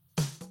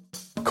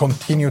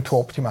continue to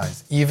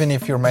optimize. Even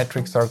if your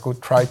metrics are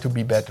good, try to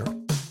be better.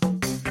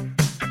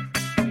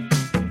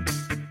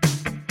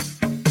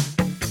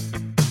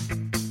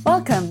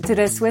 Welcome to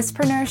the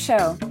Swisspreneur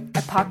Show,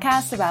 a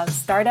podcast about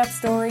startup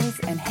stories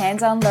and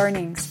hands-on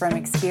learnings from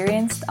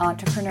experienced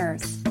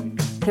entrepreneurs.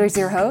 Here's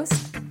your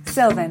host,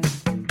 Sylvan.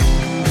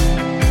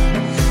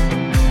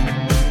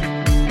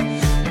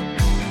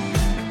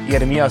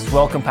 Jeremias,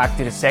 welcome back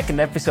to the second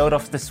episode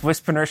of the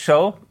Swisspreneur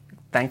Show.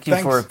 Thanks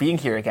for being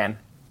here again.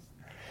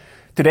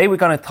 Today we're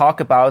going to talk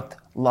about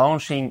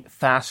launching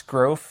fast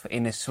growth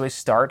in a Swiss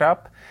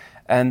startup.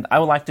 And I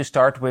would like to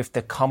start with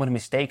the common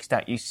mistakes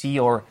that you see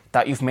or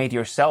that you've made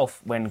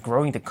yourself when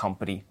growing the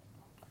company.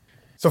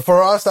 So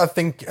for us, I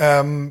think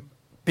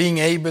being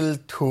able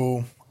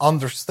to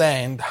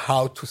understand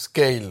how to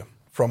scale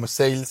from a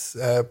sales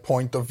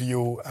point of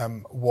view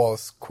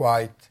was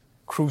quite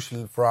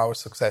crucial for our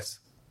success.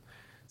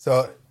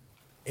 So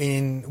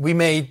I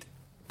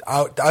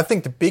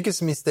think the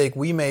biggest mistake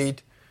we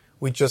made,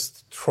 we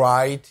just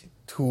tried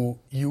to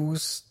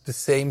use the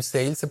same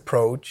sales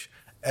approach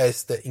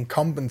as the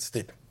incumbents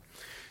did.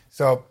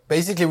 So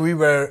basically we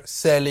were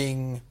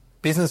selling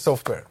business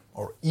software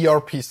or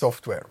ERP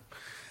software,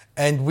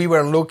 and we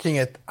were looking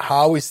at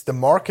how is the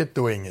market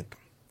doing it.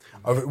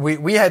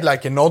 We had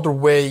like another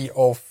way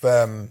of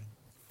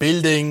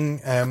building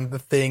the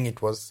thing.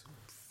 It was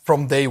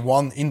from day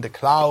one in the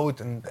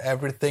cloud and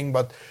everything,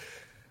 but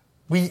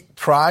we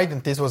tried,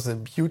 and this was a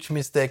huge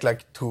mistake,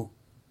 like to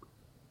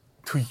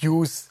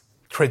use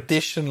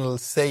traditional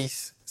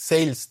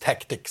sales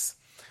tactics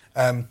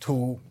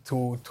to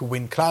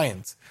win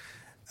clients.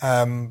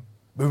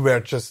 We were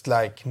just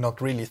like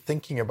not really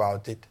thinking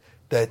about it,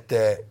 that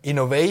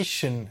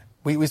innovation,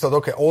 we thought,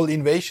 okay, all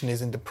innovation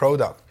is in the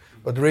product,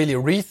 but really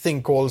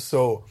rethink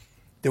also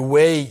the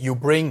way you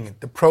bring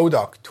the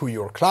product to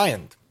your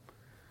client.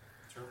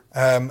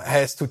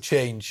 Has to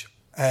change,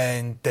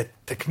 and the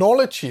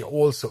technology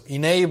also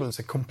enables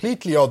a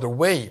completely other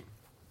way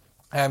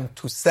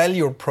to sell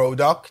your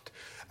product,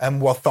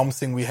 and was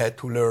something we had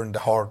to learn the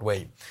hard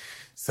way.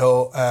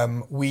 So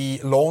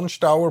we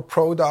launched our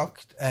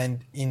product,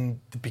 and in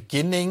the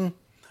beginning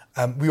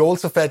we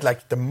also felt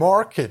like the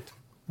market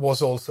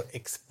was also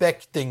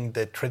expecting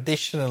the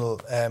traditional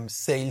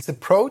sales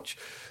approach.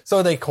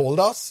 So they called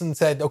us and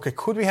said, okay,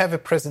 could we have a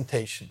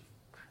presentation?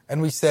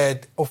 And we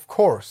said, of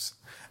course.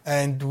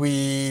 And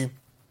we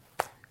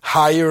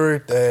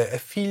hired a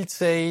field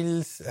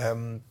sales.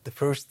 The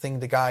first thing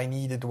the guy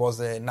needed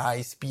was a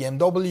nice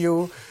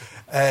BMW.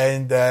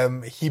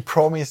 And he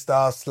promised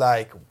us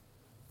like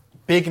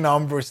big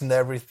numbers and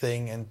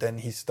everything. And then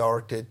he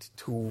started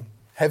to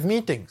have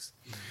meetings.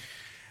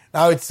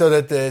 Now it's so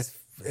that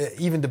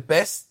even the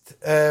best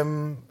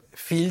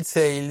field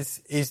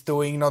sales is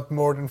doing not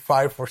more than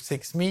 5 or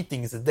 6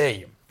 meetings a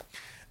day.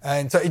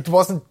 And so it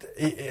wasn't,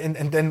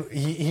 and then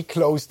he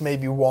closed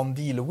maybe 1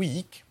 deal a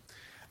week.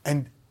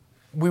 And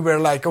we were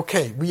like,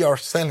 okay, we are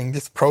selling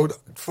this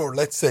product for,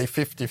 let's say,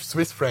 50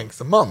 Swiss francs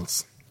a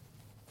month.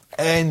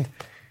 And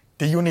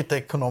the unit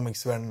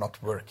economics were not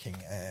working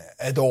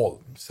at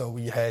all. So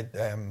we had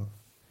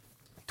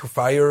to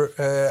fire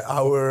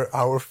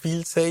our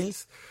field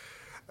sales.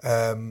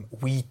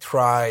 We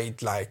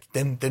tried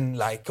then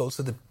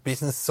also the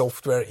business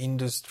software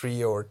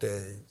industry or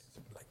they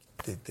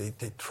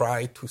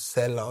try to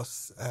sell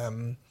us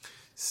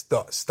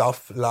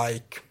stuff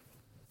like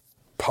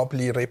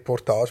public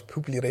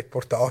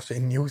reportage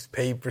in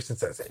newspapers, and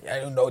say,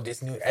 I don't know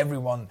this new.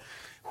 Everyone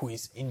who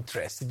is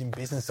interested in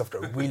business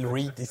software will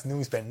read this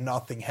news, but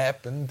nothing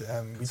happened.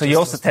 So you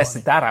also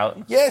tested that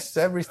out? Yes,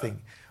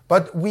 everything.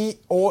 But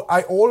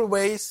I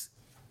always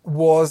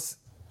was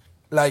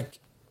like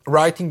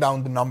writing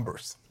down the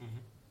numbers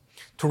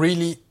to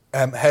really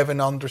have an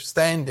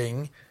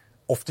understanding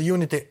of the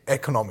unit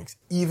economics,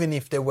 even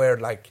if they were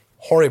like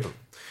horrible.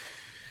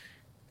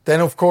 Then,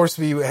 of course,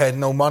 we had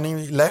no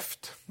money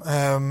left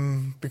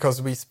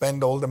because we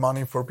spent all the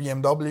money for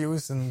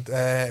BMWs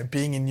and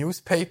being in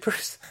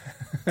newspapers.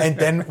 And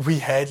then we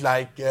had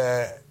like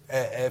a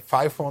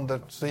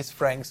 500 Swiss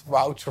francs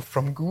voucher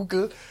from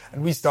Google,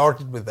 and we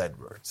started with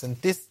AdWords.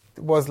 And this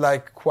was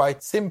like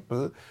quite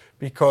simple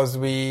because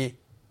we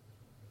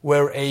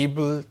were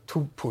able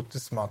to put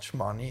as much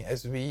money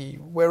as we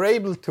were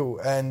able to,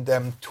 and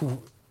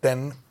to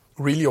then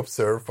really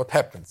observe what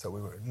happened. So we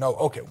were,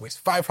 with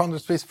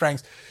 500 Swiss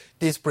francs,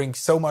 this brings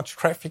so much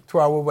traffic to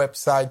our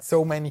website,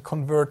 so many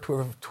convert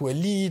to a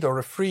lead or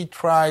a free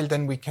trial,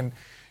 then we can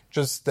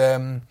just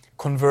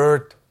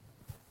convert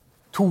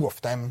 2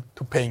 of them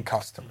to paying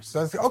customers.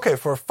 So okay,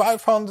 for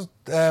 500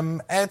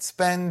 ad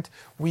spend,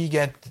 we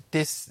get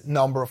this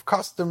number of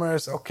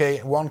customers. Okay,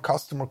 1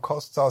 customer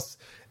costs us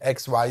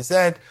X, Y,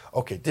 Z.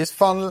 Okay, this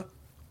funnel,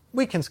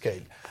 we can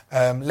scale.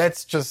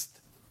 Let's just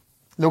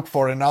look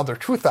for another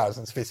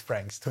 2,000 Swiss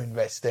francs to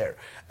invest there.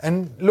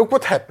 And look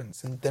what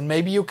happens. And then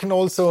maybe you can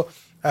also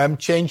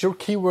change your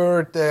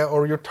keyword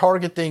or your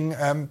targeting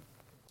and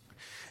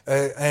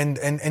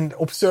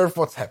observe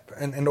what's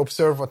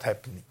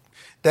happening.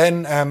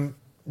 Then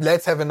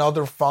let's have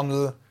another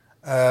funnel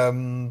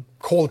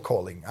cold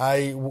calling.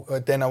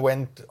 Then I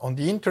went on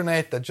the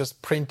internet. I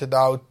just printed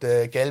out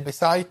the gelbe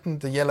Seiten,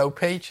 the yellow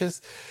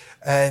pages,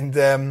 and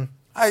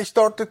I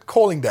started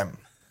calling them.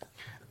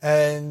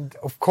 And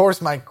of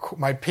course, my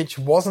pitch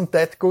wasn't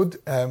that good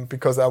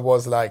because I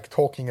was like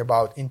talking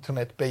about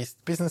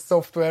internet-based business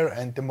software,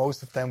 and the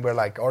most of them were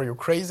like, "Are you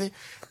crazy?"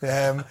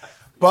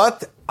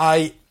 But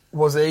I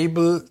was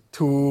able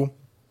to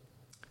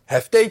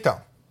have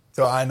data,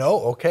 so I know,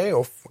 okay,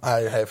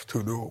 I have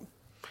to do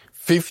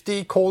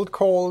 50 cold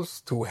calls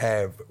to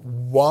have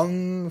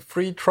 1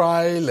 free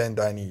trial, and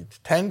I need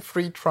 10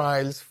 free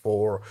trials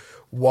for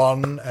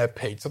 1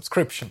 paid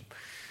subscription.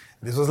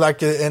 This was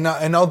like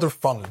another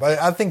funnel. But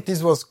I think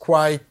this was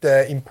quite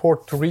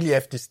important to really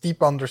have this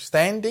deep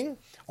understanding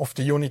of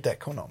the unit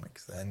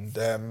economics.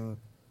 And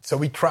so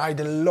we tried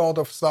a lot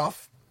of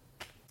stuff.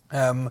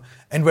 And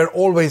we're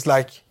always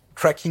like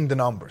tracking the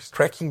numbers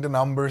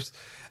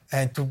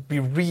and to be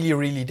really,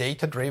 really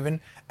data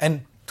driven.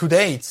 And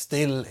today it's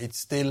still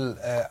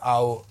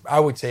I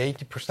would say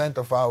 80%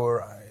 of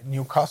our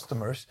new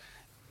customers,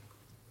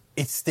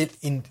 it's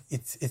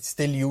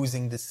still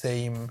using the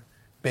same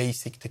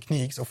basic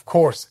techniques, of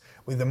course,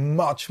 with a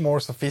much more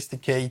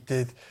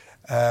sophisticated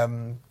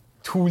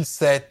tool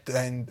set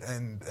and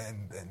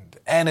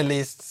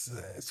analysts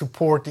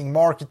supporting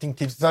marketing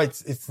teams. So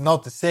it's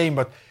not the same,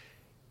 but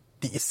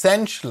the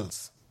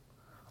essentials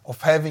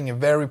of having a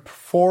very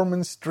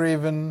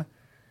performance-driven,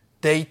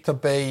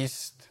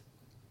 data-based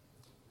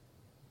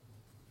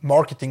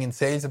marketing and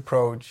sales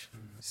approach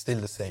is still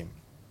the same.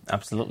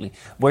 Absolutely.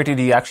 Where did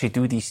you actually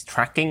do these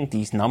tracking,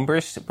 these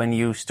numbers, when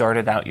you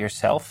started out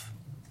yourself?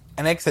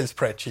 An Excel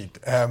spreadsheet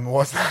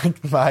was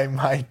like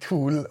my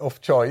tool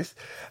of choice,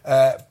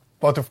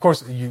 but of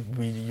course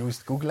we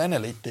used Google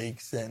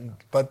Analytics,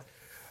 but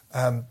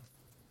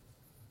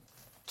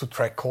to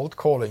track cold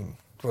calling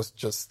it was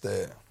just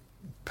a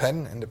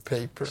pen and a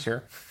paper.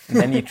 Sure. And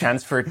then you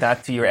transferred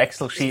that to your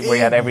Excel sheet where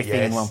you had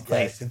everything in one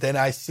place. Yes. And then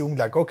I assumed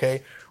like,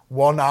 okay,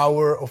 1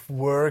 hour of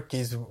work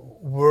is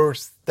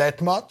worth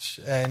that much,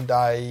 and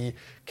I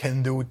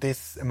can do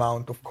this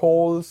amount of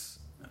calls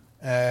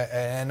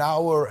an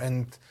hour,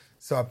 and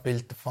so I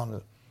built the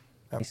funnel.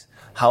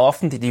 How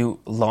often did you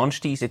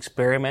launch these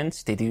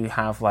experiments? Did you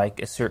have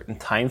like a certain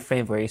time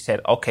frame where you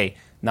said, okay,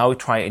 now we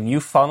try a new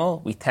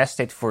funnel, we test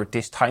it for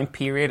this time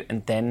period,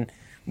 and then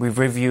we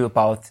review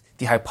about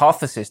the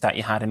hypothesis that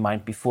you had in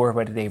mind before,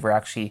 whether they were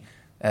actually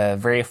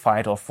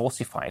verified or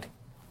falsified?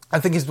 I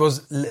think it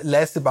was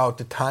less about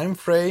the time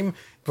frame.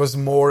 It was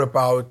more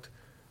about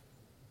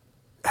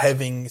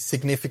having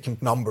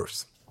significant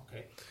numbers.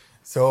 Okay.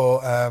 So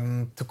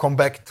to come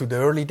back to the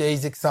early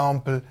days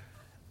example,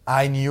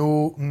 I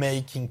knew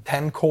making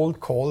 10 cold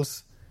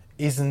calls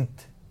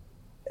isn't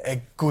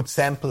a good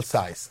sample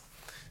size.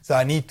 So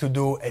I need to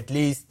do at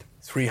least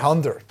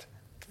 300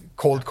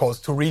 cold calls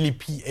to really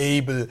be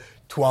able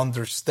to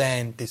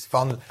understand this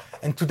funnel.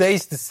 And today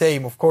is the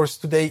same. Of course,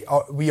 today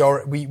we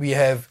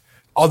have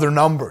other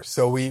numbers.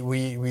 So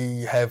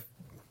we have,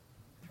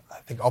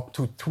 I think, up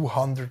to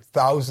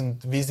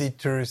 200,000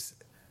 visitors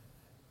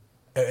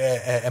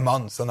a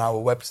month on our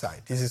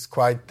website. This is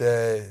quite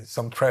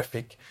some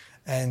traffic.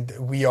 And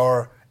we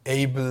are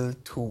able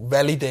to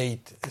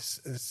validate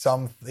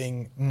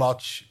something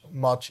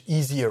much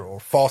easier or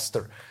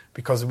faster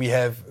because we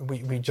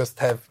just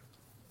have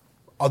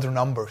other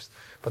numbers.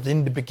 But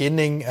in the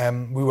beginning,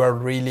 we were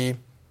really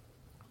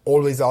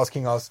always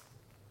asking us,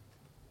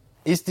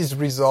 is this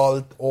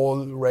result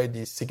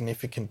already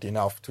significant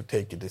enough to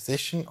take a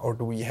decision, or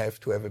do we have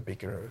to have a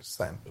bigger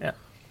sample? Yeah.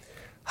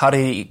 How do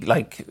you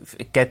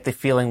get the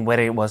feeling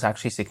whether it was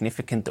actually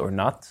significant or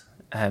not?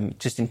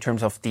 Just in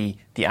terms of the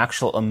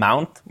actual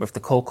amount, with the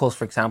cold calls,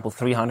 for example,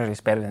 300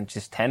 is better than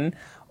just 10,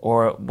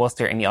 or was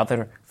there any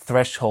other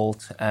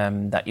threshold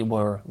that you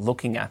were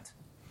looking at?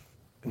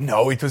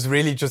 No, it was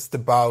really just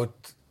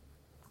about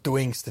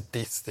doing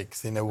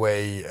statistics in a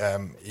way.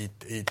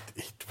 It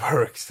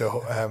works.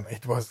 So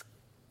it was,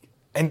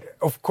 and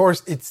of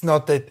course it's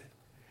not that,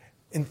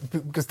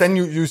 because then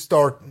you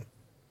start,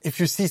 if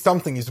you see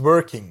something is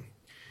working,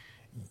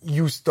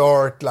 you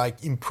start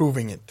like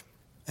improving it.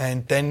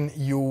 And then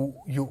you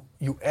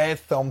add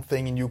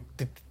something and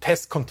the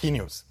test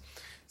continues.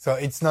 So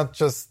it's not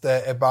just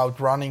about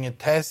running a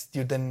test.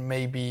 You then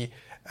maybe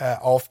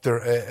after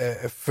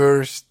a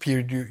first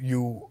period,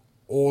 you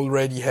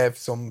already have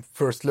some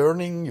first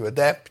learning, you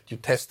adapt, you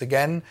test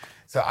again.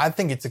 So I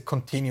think it's a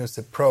continuous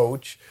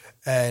approach.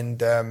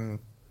 And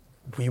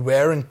we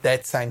weren't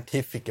that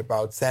scientific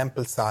about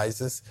sample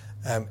sizes.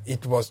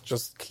 It was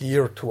just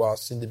clear to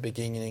us in the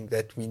beginning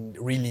that we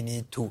really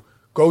need to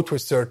go to a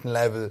certain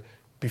level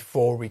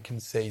before we can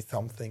say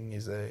something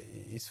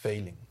is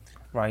failing.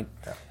 Right.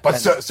 Yeah. But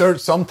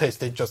some tests,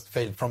 they just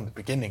failed from the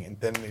beginning, and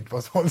then it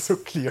was also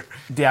clear.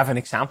 Do you have an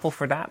example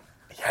for that?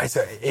 Yeah,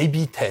 so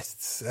A/B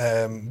tests.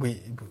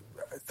 We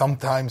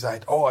sometimes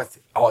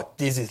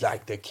this is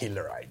like the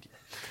killer idea.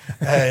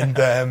 And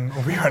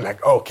we were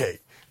like, okay,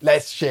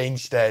 let's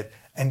change that.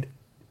 And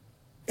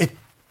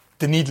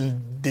the needle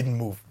didn't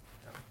move.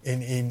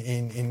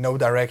 in no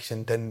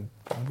direction, then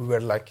we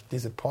were like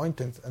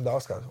disappointed and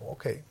asked us,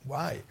 okay,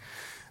 why?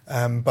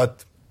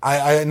 But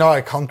I know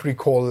I can't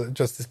recall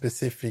just a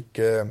specific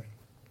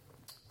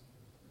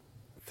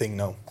thing,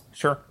 no.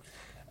 Sure.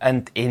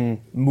 And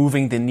in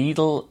moving the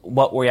needle,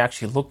 what were you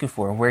actually looking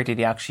for? Where did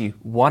you actually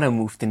want to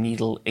move the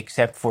needle,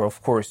 except for,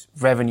 of course,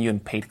 revenue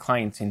and paid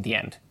clients in the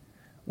end?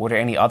 Were there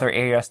any other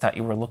areas that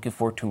you were looking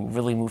for to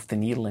really move the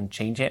needle and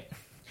change it?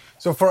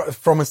 So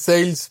from a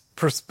sales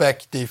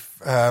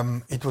perspective,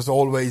 it was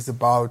always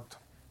about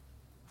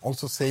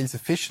also sales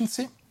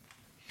efficiency,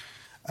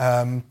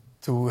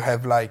 to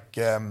have like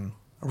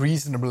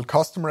reasonable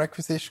customer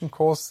acquisition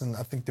costs. And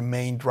I think the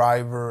main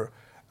driver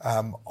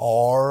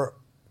are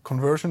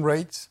conversion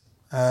rates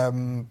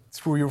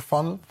through your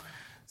funnel.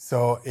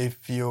 So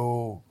if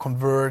you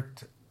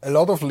convert a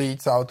lot of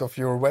leads out of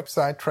your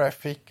website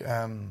traffic,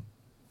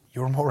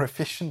 you're more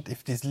efficient.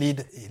 If these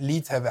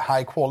leads have a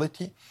high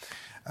quality,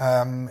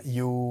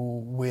 you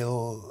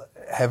will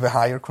have a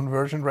higher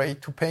conversion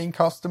rate to paying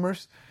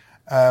customers.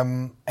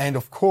 And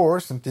of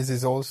course, and this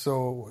is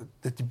also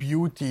the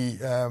beauty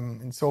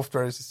in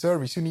software as a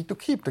service, you need to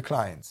keep the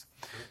clients.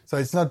 So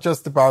it's not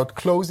just about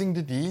closing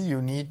the deal, you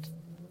need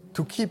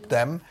to keep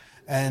them.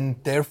 And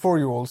therefore,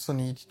 you also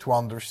need to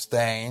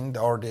understand,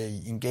 are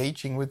they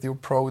engaging with your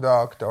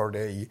product? Are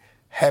they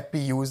happy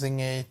using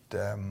it?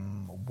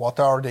 What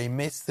are they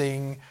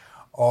missing?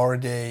 Are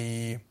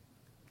they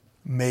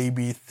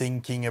maybe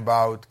thinking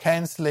about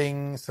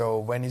canceling? So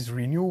when is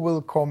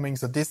renewal coming?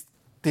 So this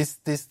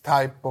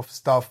type of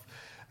stuff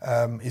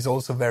is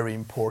also very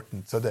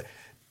important. So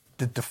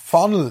the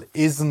funnel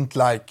isn't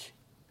like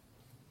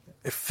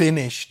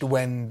finished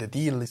when the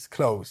deal is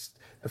closed.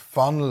 The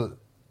funnel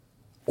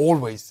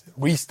always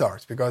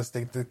restarts because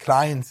the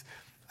clients,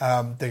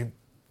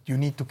 you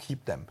need to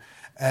keep them.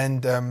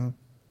 And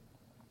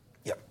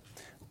yeah.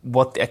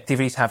 What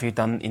activities have you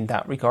done in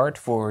that regard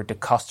for the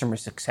customer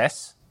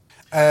success?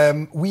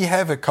 We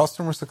have a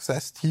customer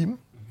success team.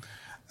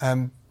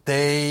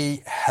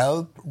 They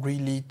help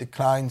really the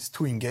clients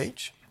to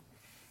engage,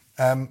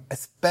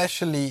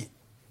 especially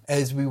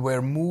as we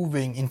were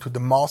moving into the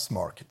mass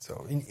market.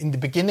 So in the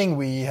beginning,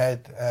 we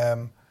had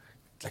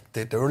like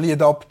the early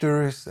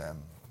adopters.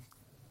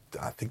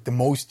 I think the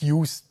most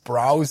used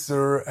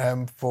browser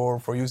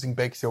for using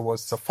Bexeo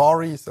was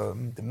Safari. So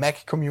the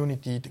Mac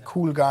community, the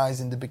cool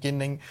guys in the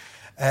beginning,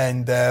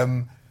 and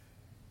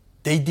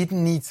they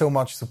didn't need so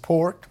much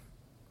support.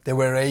 They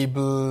were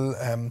able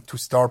to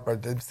start by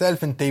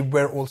themselves, and they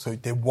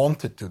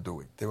wanted to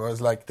do it. There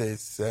was like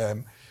this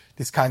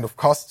kind of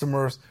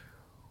customers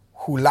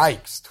who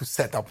likes to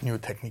set up new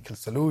technical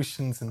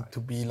solutions and to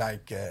be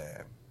like,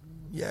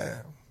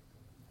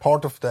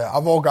 part of the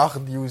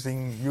avant-garde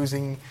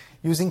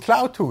using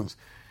cloud tools.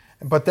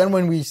 But then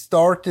when we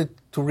started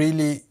to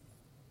really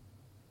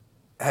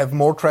have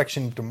more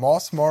traction in the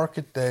mass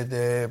market,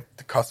 the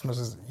customers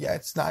says, yeah,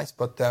 it's nice,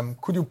 but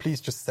could you please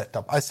just set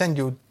up? I send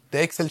you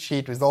the Excel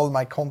sheet with all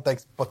my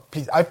contacts, but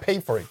please, I pay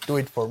for it. Do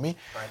it for me.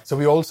 Right. So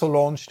we also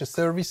launched a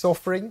service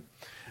offering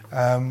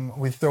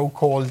with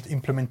so-called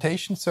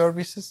implementation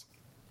services,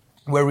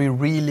 where we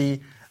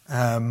really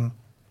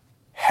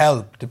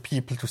help the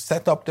people to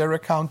set up their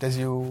account. As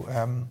you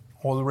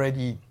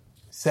already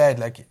said,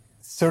 like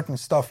certain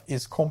stuff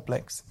is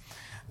complex,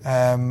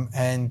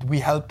 and we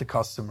help the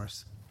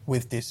customers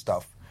with this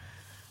stuff.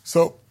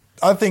 So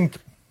I think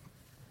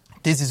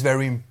this is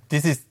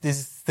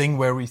things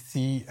where we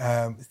see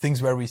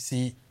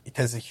it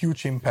has a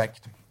huge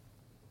impact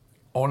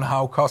on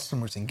how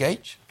customers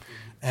engage,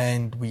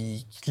 and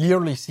we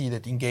clearly see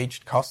that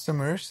engaged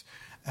customers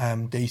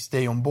they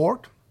stay on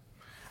board.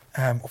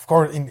 Of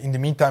course, in the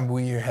meantime,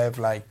 we have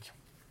like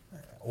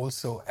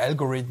also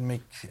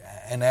algorithmic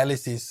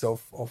analysis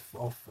of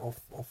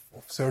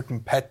certain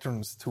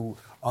patterns to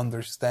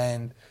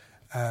understand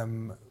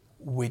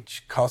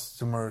which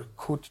customer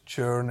could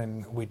churn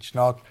and which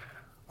not.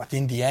 But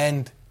in the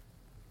end,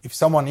 if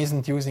someone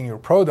isn't using your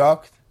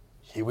product,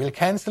 he will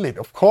cancel it,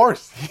 of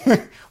course,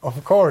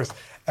 of course.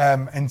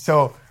 And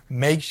so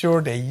make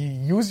sure they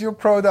use your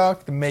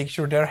product, make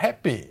sure they're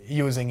happy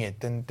using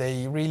it, and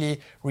they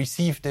really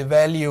receive the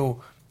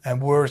value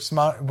and worth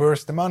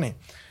the money.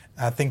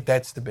 I think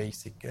that's the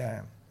basic.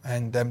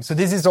 So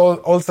this is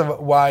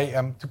also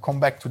why, to come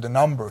back to the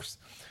numbers,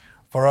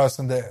 for us,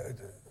 and the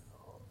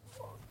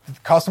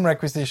customer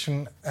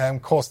acquisition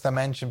cost I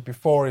mentioned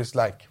before is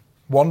like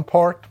one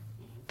part.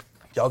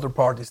 The other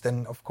part is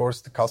then, of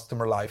course, the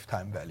customer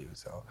lifetime value.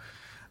 So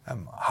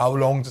how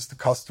long does the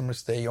customer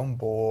stay on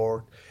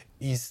board?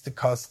 Is the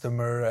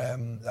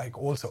customer like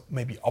also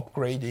maybe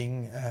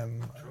upgrading?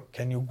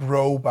 Can you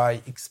grow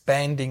by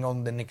expanding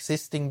on an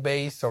existing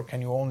base, or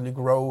can you only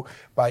grow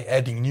by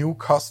adding new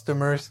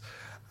customers?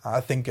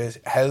 I think a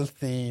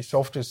healthy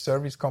software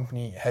service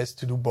company has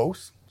to do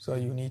both. So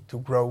you need to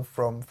grow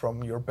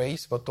from your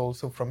base, but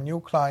also from new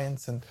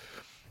clients.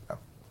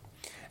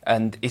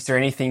 And is there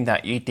anything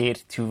that you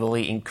did to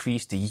really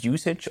increase the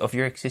usage of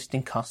your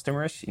existing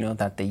customers? You know,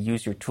 that they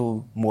use your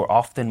tool more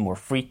often, more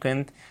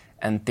frequent,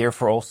 and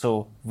therefore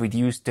also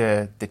reduce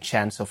the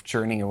chance of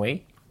churning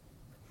away?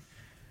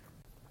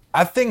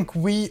 I think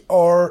we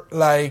are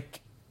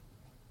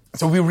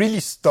so we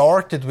really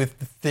started with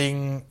the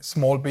thing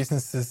small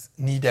businesses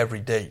need every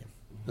day,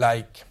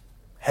 like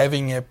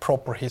having a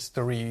proper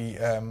history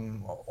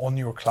on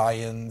your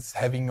clients,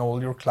 having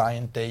all your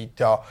client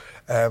data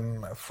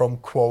from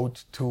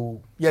quote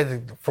to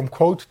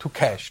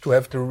cash, to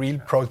have the real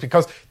product,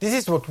 because this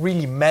is what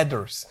really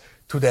matters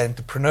to the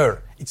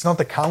entrepreneur. It's not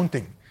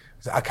accounting.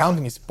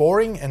 Accounting is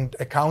boring, and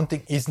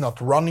accounting is not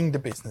running the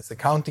business.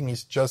 Accounting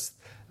is just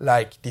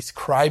like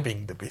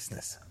describing the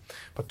business.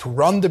 But to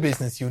run the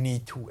business, you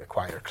need to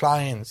acquire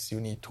clients,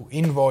 you need to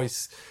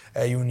invoice,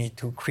 you need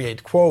to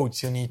create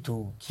quotes, you need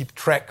to keep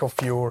track of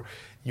your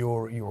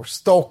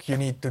stock, you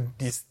need to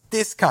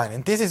this kind.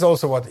 And this is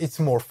also what it's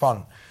more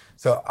fun.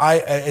 So I,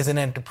 as an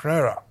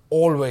entrepreneur,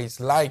 always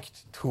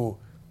liked to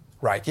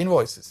write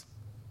invoices.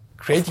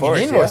 Creating an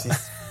invoice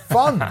is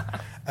fun.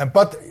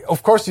 But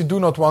of course, you do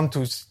not want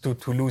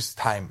to lose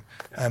time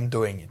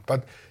doing it.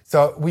 But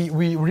so we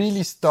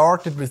really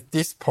started with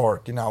this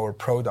part in our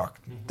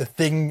product. Mm-hmm. The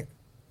thing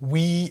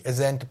we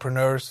as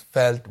entrepreneurs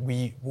felt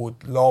we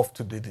would love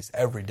to do this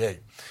every day.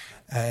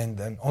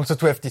 And also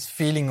to have this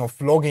feeling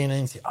of logging in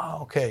and say,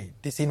 okay,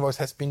 this invoice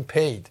has been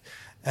paid.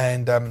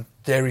 And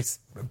there is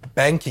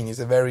banking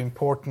is a very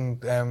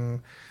important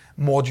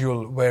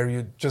module where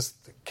you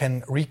just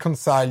can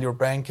reconcile your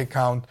bank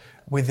account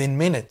within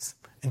minutes.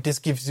 And this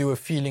gives you a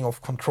feeling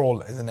of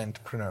control as an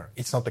entrepreneur.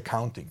 It's not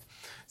accounting.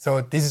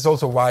 So this is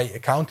also why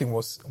accounting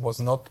was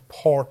not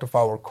part of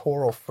our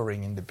core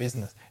offering in the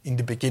business in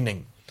the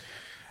beginning.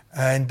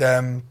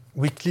 And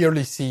we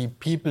clearly see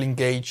people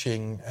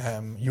engaging,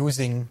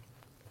 using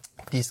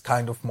these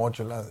kind of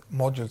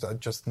modules I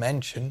just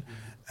mentioned.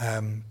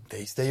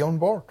 They stay on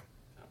board.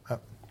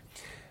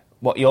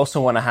 What you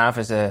also want to have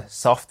as a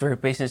software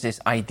business is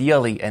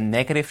ideally a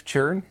negative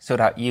churn, so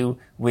that you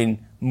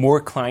win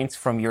more clients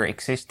from your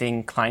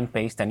existing client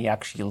base than you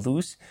actually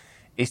lose.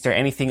 Is there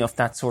anything of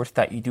that sort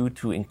that you do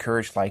to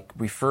encourage, like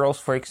referrals,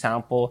 for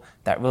example,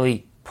 that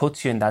really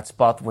puts you in that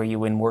spot where you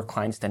win more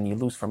clients than you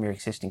lose from your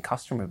existing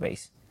customer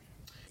base?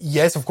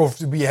 Yes, of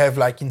course, we have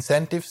like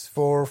incentives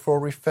for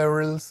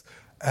referrals.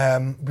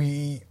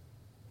 We,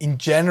 in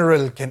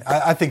general,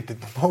 I think that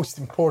the most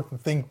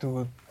important thing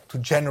to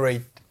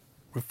generate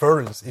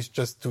referrals is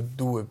just to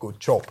do a good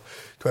job,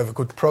 to have a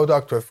good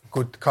product, to have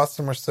good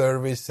customer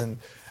service, and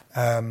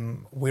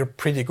we're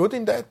pretty good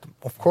in that.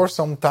 Of course,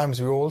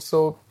 sometimes we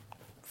also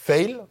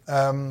fail,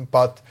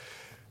 but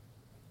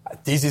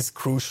this is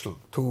crucial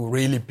to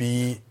really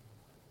be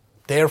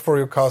there for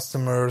your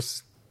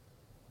customers,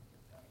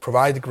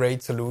 provide a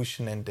great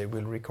solution, and they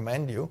will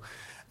recommend you.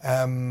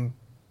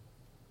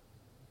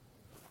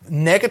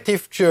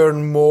 Negative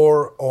churn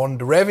more on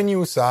the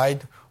revenue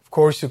side. Of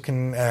course, you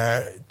can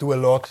do a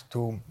lot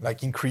to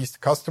like increase the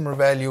customer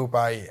value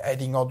by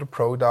adding other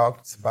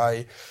products,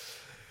 by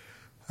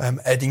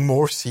adding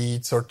more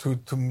seats, or to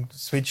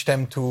switch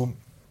them to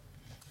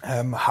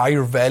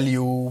higher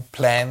value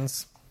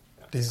plans.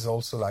 This is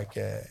also like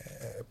a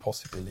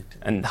possibility.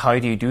 And how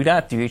do you do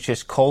that? Do you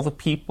just call the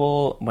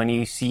people when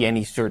you see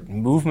any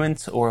certain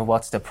movements, or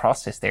what's the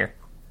process there?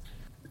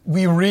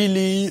 We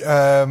really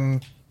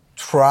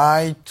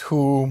try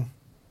to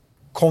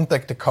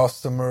contact the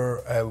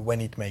customer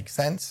when it makes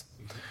sense.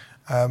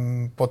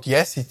 But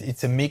yes,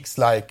 it's a mix,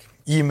 like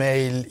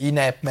email,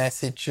 in-app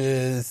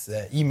messages,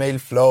 email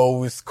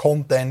flows,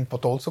 content,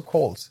 but also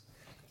calls.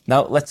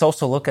 Now, let's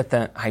also look at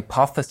the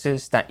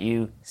hypothesis that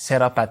you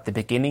set up at the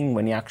beginning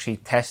when you actually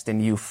test a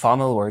new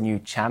funnel or a new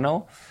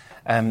channel.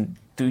 Can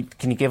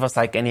you give us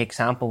like any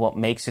example what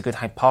makes a good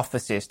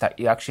hypothesis that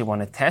you actually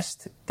want to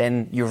test?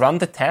 Then you run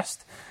the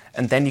test,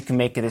 and then you can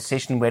make a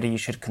decision whether you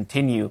should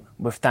continue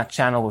with that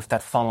channel, with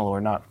that funnel or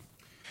not.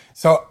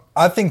 So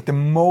I think the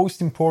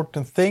most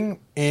important thing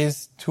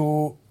is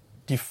to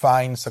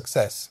define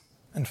success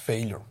and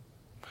failure.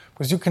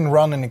 Because you can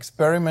run an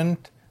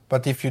experiment,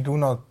 but if you do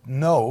not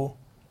know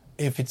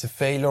if it's a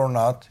failure or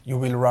not, you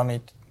will run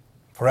it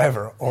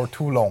forever or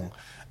too long.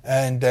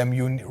 And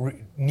you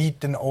need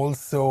then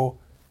also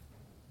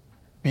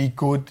be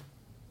good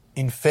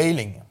in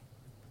failing.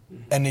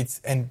 And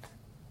it's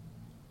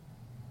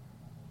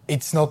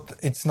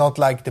not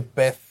like the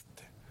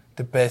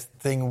best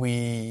thing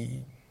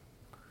we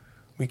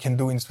can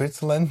do in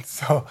Switzerland.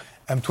 So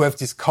to have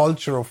this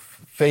culture of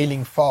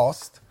failing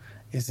fast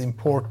is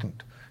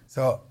important.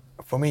 So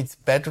for me, it's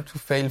better to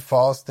fail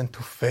fast than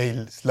to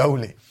fail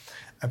slowly,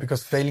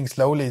 because failing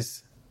slowly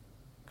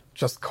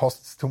just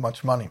costs too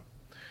much money.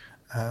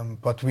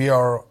 But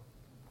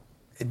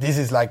this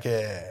is like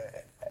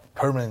a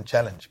permanent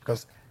challenge,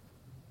 because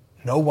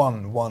no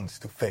one wants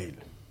to fail.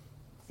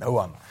 No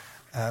one.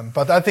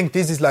 But I think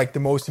this is like the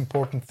most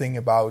important thing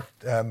about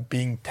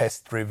being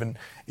test-driven,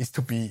 is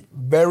to be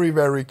very,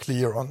 very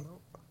clear on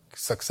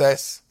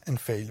success and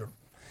failure.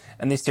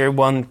 And is there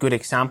one good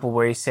example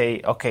where you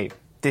say, okay,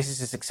 this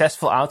is a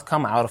successful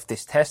outcome out of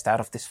this test, out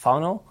of this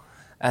funnel,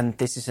 and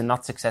this is a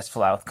not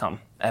successful outcome?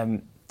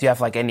 Do you have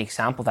like any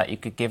example that you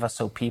could give us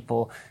so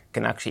people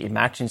can actually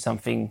imagine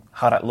something,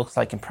 how that looks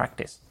like in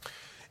practice?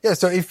 Yeah,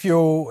 so if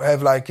you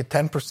have like a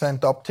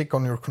 10% uptick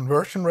on your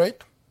conversion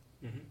rate,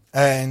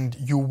 and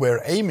you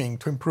were aiming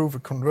to improve a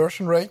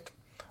conversion rate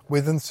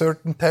within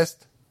certain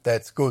test,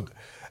 that's good.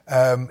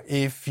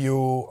 If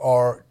you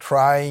are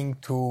trying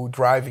to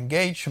drive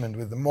engagement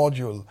with the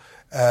module,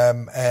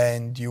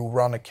 and you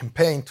run a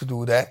campaign to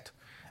do that,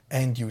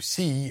 and you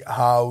see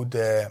how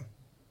the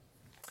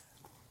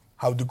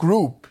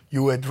group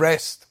you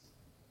addressed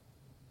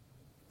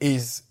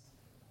is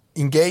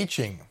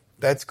engaging,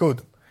 that's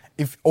good.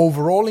 If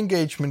overall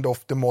engagement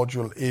of the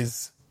module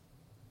is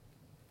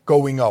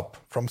going up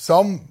from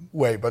some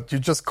way, but you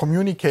just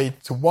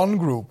communicate to one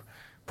group,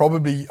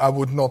 probably I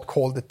would not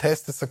call the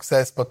test a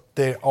success, but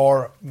there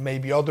are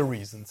maybe other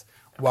reasons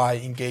why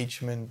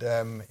engagement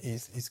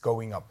is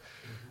going up.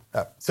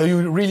 So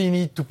you really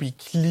need to be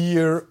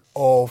clear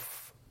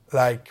of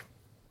like,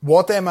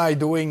 what am I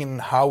doing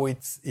and how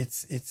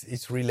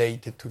it's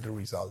related to the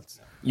results.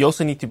 You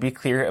also need to be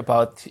clear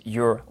about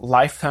your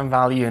lifetime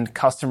value and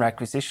customer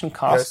acquisition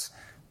costs. Yes.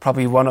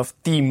 Probably one of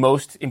the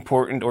most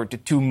important or the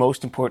two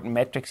most important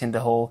metrics in the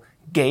whole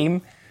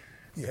game.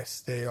 Yes,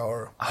 they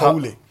are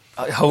holy.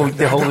 The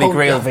holy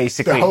grail,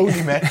 basically. The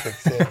holy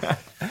metrics, yeah.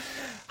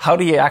 How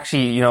do you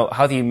actually,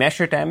 how do you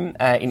measure them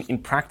in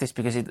practice?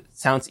 Because it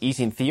sounds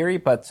easy in theory,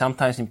 but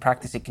sometimes in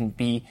practice it can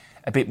be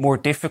a bit more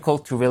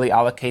difficult to really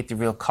allocate the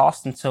real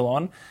cost and so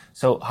on.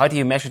 So how do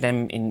you measure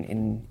them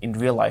in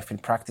real life, in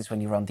practice, when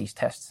you run these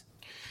tests?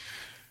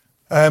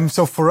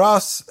 So for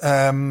us,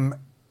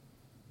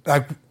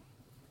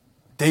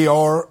 they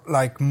are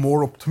like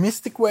more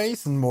optimistic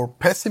ways and more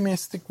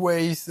pessimistic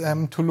ways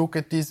to look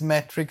at these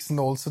metrics and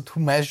also to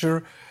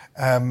measure.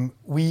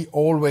 We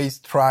always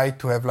try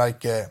to have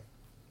like a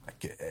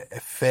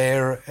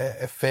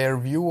fair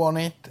view on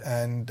it,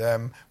 and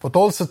but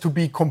also to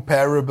be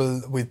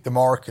comparable with the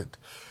market.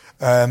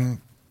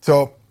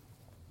 So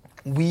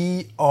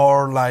we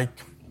are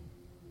like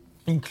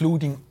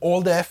including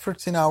all the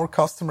efforts in our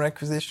customer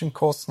acquisition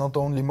costs, not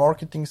only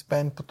marketing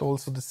spend, but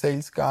also the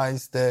sales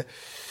guys, the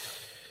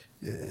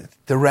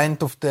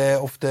rent of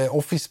the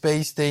office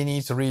space they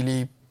need. So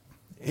really,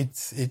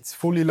 it's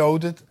fully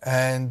loaded,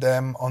 and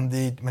on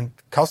the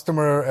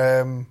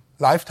customer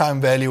lifetime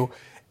value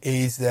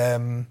is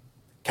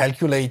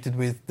calculated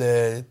with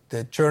the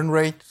churn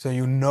rate, so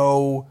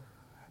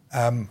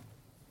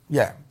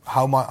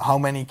how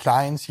many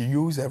clients you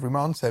use every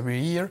month, every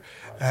year.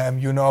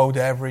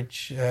 The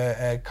average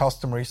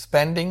customer is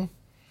spending,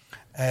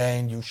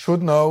 and you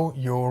should know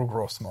your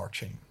gross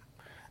margin.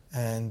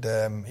 And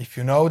if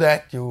you know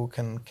that, you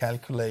can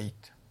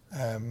calculate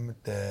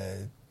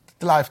the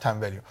lifetime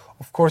value.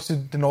 Of course,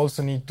 you then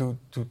also need to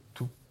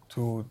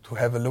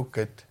have a look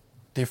at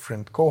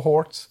different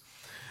cohorts.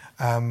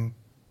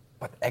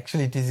 But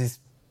actually, this is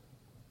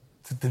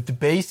the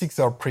basics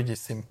are pretty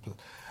simple.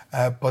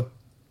 But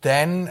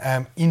then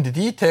in the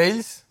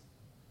details,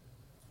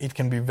 it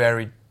can be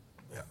very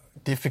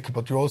difficult.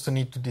 But you also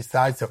need to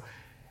decide. So,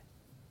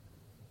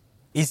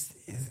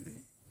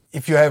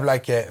 if you have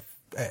like a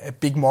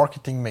big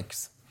marketing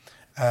mix,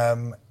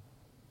 how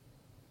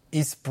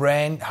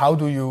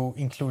do you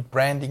include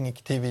branding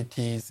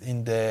activities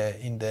in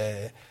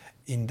the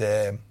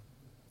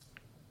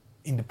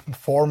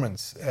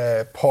performance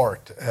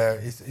part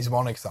is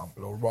one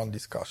example or one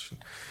discussion,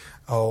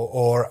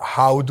 or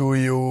how do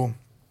you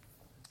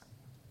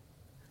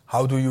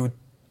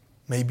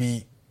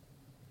maybe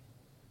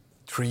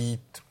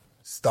treat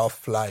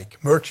stuff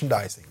like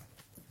merchandising?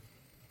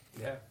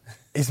 Yeah.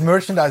 Is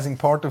merchandising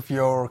part of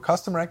your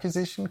customer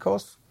acquisition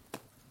cost?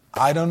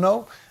 I don't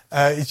know.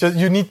 It's just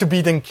you need to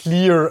be then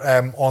clear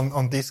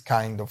on this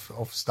kind of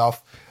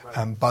stuff.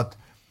 Right. But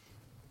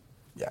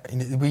yeah,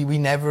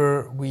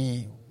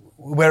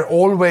 we're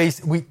always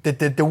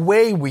the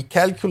way we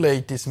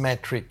calculate these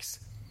metrics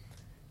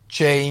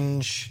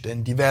changed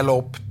and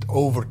developed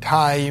over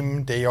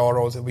time.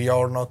 We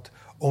are not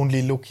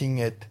only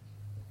looking at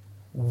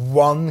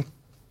one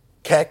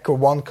CAC or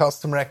one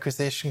customer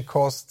acquisition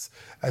costs.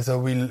 So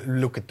we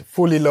look at the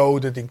fully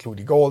loaded,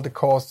 including all the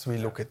costs. We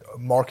look at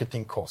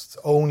marketing costs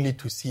only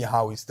to see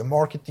how is the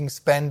marketing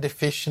spend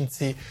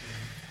efficiency.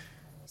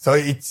 So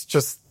it's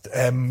just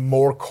a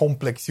more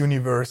complex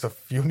universe of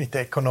unit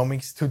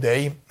economics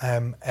today,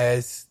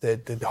 as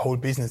the whole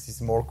business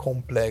is more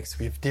complex.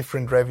 We have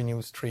different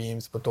revenue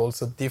streams, but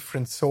also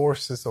different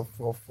sources of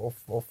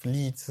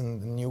leads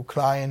and new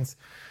clients.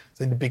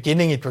 So in the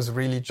beginning, it was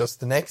really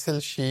just an Excel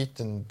sheet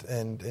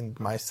and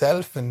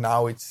myself, and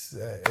now it's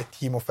a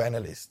team of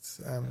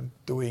analysts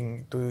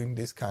doing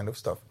this kind of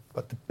stuff.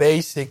 But the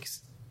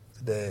basics,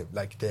 the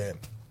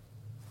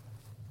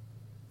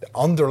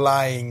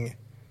underlying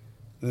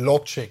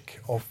logic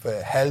of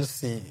a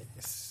healthy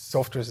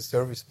software as a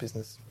service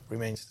business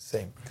remains the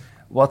same.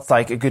 What's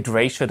like a good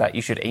ratio that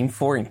you should aim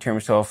for in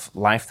terms of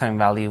lifetime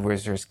value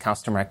versus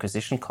customer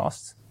acquisition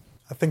costs?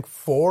 I think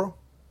 4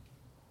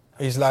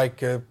 is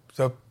like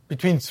so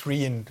between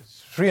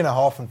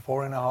 3.5 and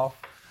 4.5.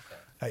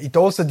 It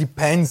also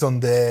depends on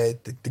the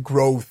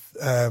growth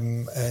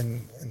and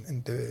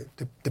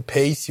the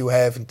pace you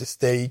have and the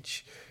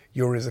stage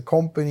you're as a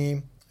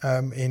company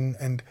in,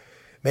 and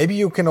maybe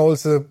you can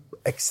also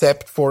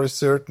accept for a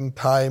certain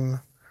time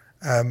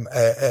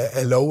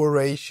a lower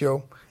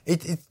ratio.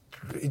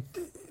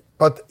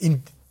 But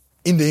in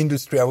the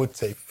industry, I would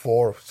say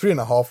 4,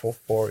 3.5 or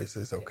 4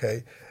 is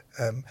okay.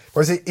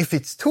 Because if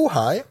it's too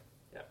high,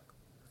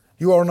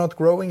 you are not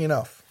growing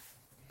enough.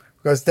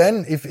 Because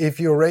then if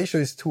your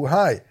ratio is too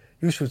high,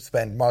 you should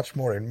spend much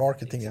more in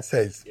marketing and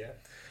sales. Yeah.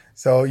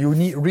 So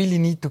you really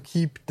need to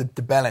keep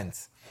the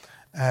balance.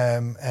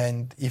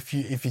 And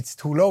if it's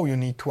too low, you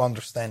need to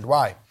understand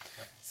why.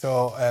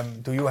 So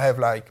do you have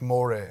like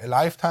more a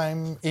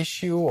lifetime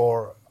issue,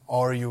 or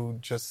are you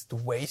just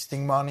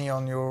wasting money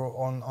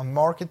on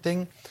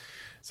marketing?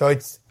 So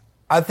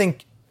I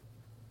think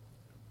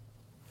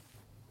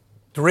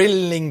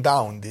drilling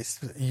down this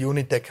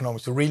unit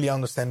economics to really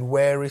understand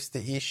where is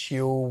the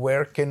issue,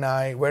 where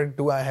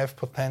do I have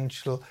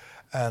potential,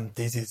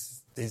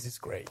 this is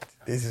great.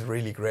 This is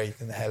really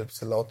great and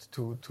helps a lot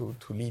to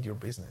lead your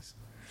business.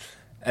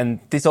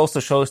 And this also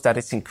shows that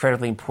it's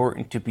incredibly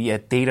important to be a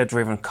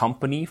data-driven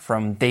company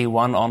from day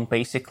one on,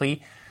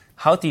 basically.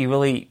 How do you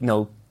really,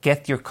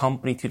 get your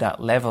company to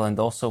that level, and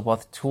also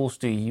what tools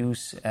do you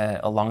use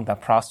along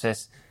that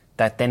process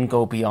that then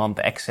go beyond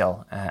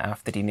Excel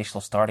after the initial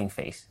starting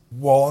phase?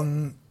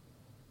 One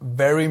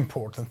very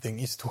important thing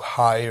is to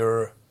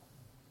hire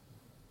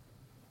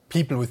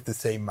people with the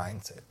same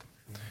mindset.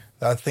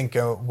 I think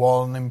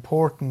one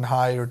important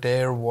hire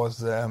there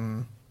was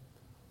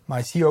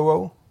my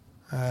COO.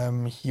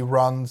 He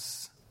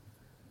runs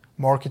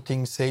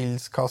marketing,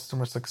 sales,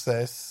 customer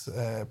success,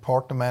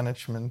 partner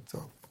management,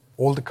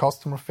 all the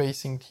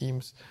customer-facing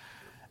teams,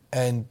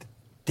 and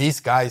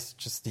this guy is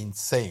just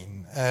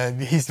insane.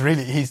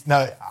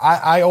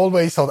 I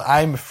always thought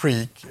I'm a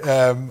freak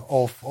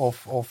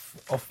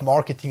of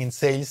marketing and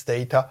sales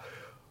data,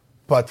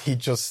 but he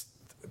just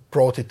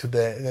brought it to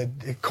the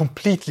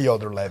completely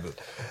other level.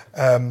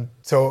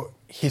 So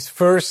his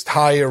first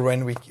hire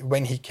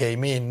when he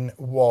came in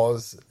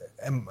was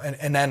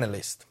an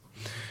analyst.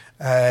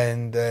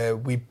 And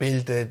we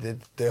built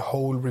the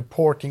whole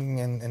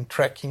reporting and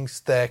tracking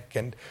stack.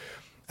 And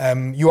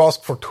you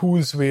ask for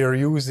tools we are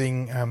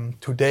using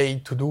today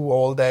to do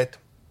all that.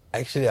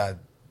 Actually, I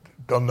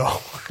don't know.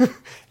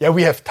 Yeah,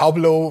 we have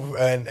Tableau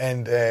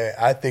and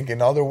I think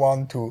another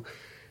one to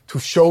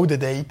show the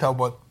data,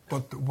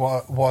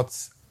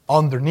 what's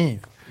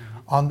underneath,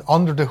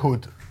 under the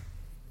hood.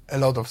 A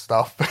lot of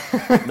stuff.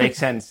 Makes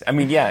sense. I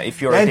mean, yeah, if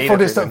you're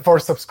and for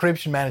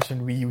subscription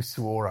management, we use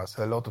Zuora.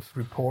 So a lot of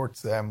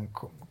reports,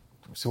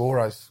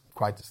 Zuora is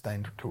quite a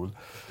standard tool,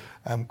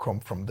 come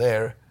from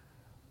there.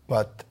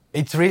 But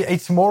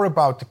it's more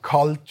about the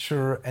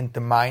culture and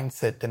the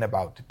mindset than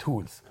about the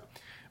tools.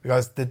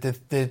 Because the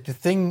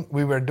thing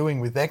we were doing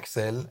with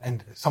Excel,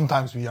 and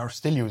sometimes we are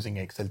still using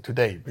Excel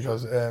today,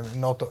 because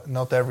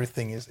not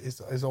everything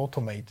is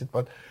automated,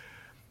 but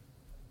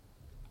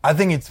I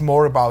think it's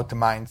more about the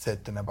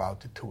mindset than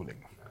about the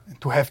tooling.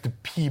 To have the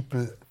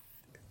people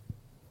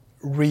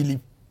really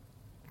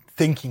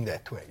thinking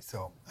that way.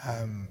 So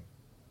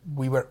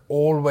we were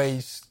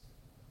always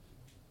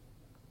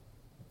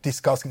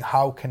discussing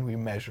how can we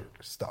measure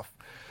stuff.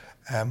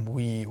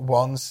 We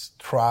once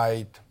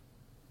tried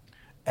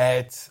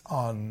ads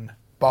on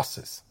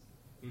buses.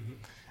 Mm-hmm.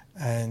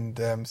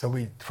 And so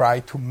we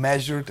tried to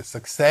measure the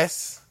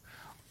success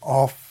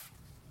of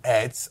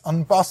ads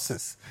on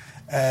buses.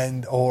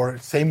 Or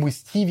same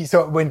with TV.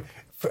 So when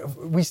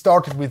we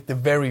started with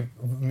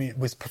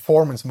with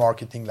performance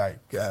marketing like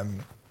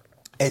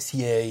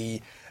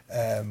SEA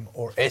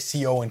or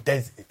SEO,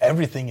 and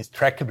everything is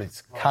trackable.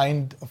 It's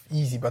kind of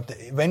easy. But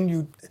when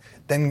you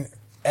then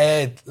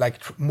add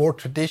like more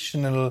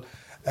traditional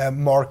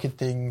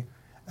marketing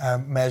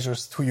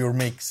measures to your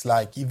mix,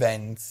 like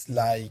events,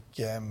 like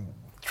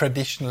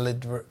traditional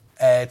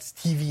ads,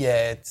 TV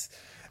ads,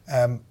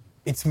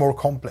 it's more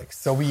complex.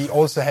 So we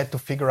also had to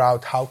figure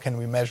out how can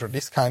we measure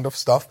this kind of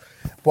stuff.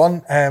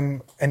 One,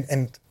 and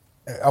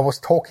I was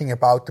talking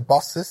about the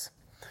buses.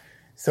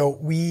 So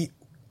we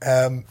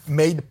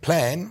made a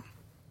plan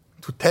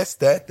to test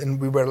that, and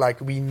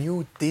we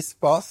knew this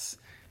bus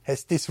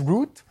has this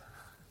route.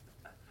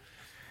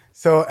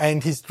 So,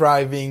 and he's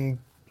driving,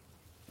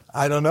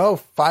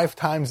 5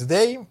 times a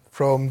day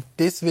from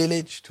this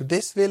village to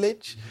this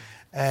village.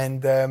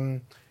 Mm-hmm.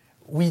 And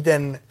we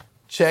then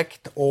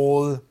checked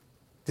all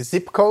the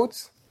zip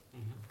codes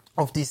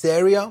of this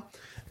area,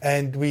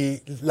 and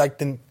we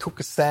then took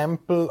a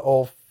sample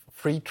of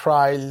free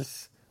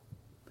trials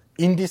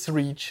in this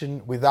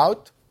region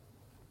without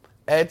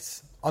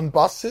ads on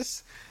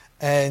buses,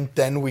 and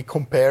then we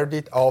compared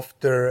it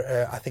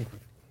after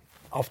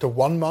after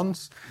 1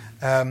 month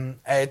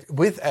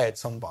with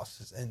ads on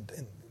buses, and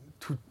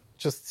to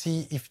just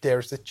see if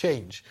there's a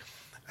change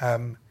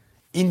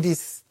in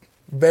this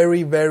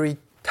very, very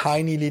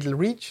tiny little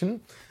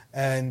region.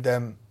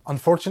 And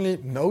unfortunately,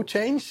 no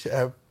change,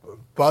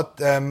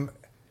 but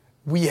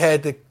we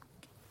had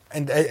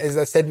and as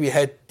I said, we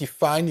had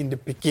defined in the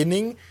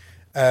beginning,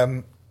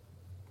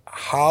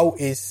 how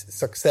is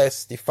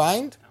success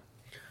defined?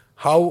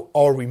 How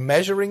are we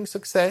measuring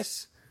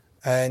success?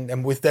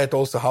 And with that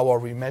also, how are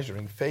we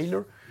measuring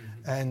failure?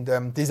 And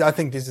I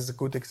think this is a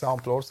good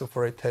example also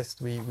for a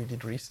test we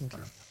did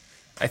recently.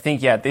 I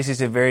think, this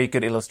is a very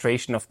good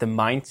illustration of the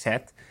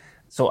mindset.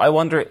 So I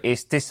wonder,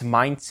 is this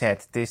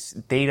mindset, this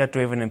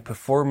data-driven and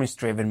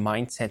performance-driven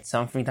mindset,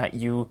 something that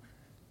you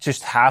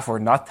just have or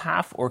not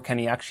have, or can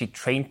you actually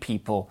train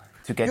people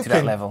to get to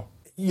that level?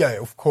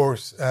 Yeah, of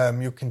course.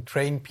 You can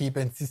train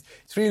people. And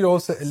it's really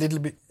also a little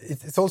bit,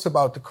 it's also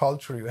about the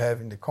culture you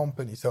have in the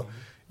company. So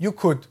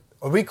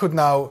we could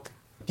now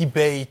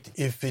debate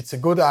if it's a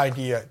good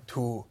idea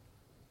to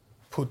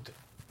put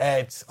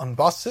ads on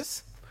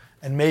buses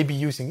and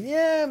maybe if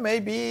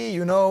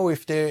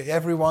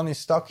everyone is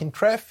stuck in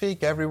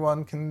traffic,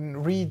 everyone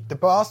can read the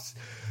bus.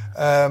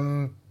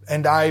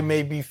 And I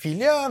maybe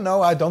feel,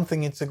 I don't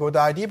think it's a good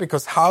idea,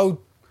 because how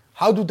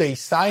do they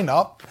sign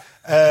up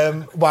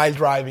while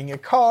driving a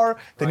car?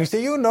 Then you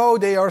say,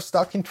 they are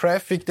stuck in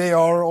traffic. They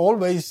are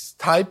always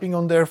typing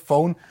on their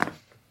phone.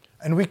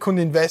 And we couldn't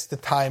invest the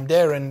time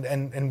there, and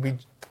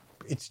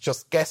it's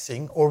just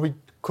guessing. Or we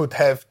could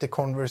have the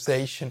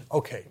conversation,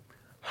 okay,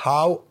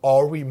 how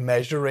are we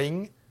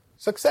measuring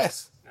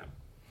success? Yeah.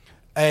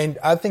 And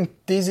I think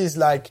this is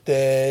like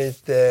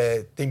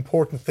the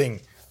important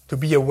thing, to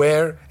be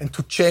aware and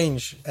to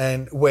change.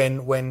 And when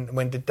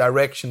the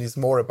direction is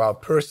more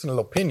about personal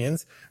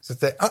opinions, so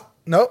say,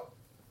 no,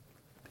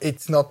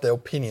 it's not the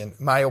opinion.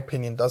 My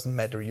opinion doesn't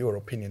matter. Your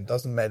opinion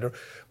doesn't matter.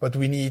 But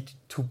we need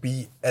to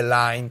be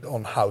aligned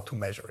on how to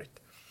measure it.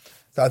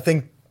 So I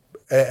think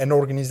an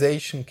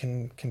organization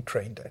can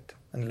train that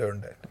and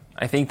learn that.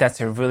 I think that's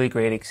a really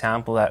great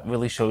example that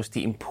really shows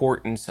the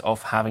importance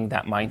of having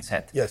that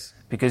mindset. Yes.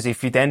 Because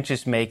if you then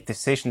just make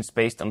decisions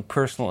based on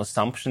personal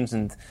assumptions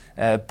and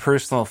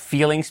personal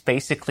feelings,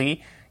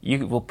 basically,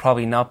 you will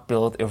probably not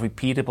build a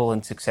repeatable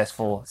and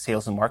successful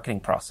sales and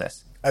marketing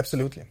process.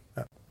 Absolutely.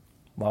 Yeah.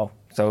 Wow.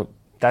 So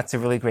that's a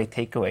really great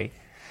takeaway.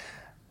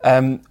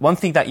 One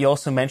thing that you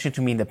also mentioned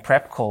to me in the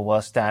prep call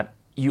was that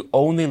you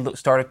only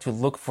started to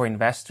look for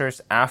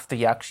investors after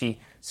you actually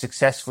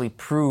successfully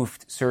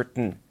proved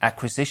certain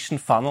acquisition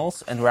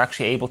funnels and were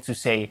actually able to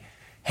say,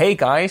 hey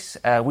guys,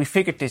 we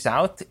figured this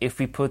out. If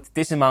we put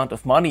this amount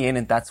of money in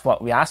and that's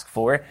what we ask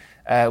for,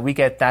 we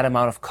get that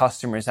amount of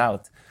customers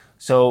out.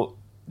 So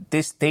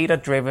this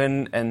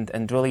data-driven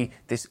and really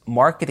this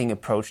marketing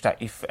approach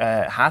that you've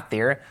had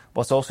there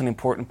was also an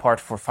important part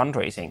for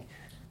fundraising.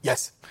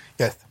 Yes.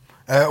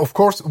 Of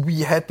course,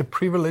 we had the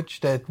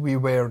privilege that we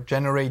were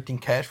generating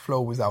cash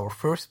flow with our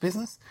first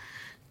business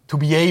to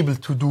be able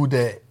to do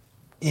the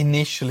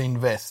initial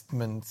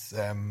investments,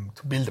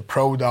 to build a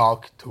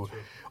product, to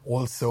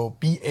also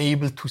be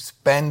able to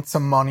spend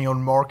some money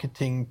on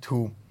marketing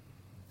to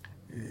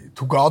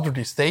gather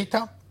this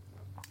data.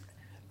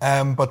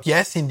 But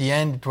yes, in the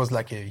end, it was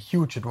like a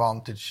huge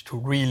advantage to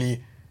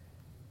really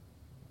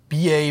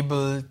be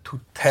able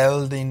to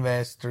tell the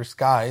investors,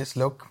 guys,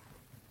 look,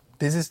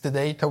 this is the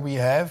data we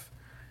have.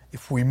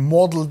 If we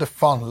model the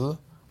funnel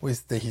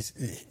with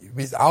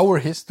our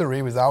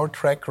history, with our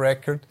track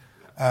record,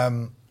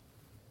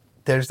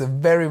 there's a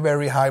very,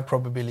 very high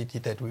probability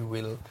that we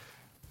will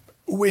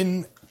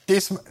win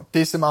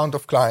this amount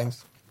of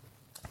clients,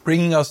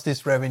 bringing us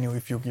this revenue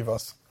if you give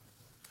us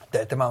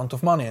that amount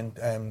of money.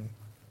 And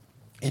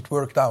it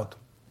worked out.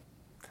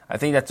 I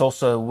think that's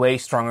also a way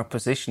stronger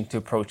position to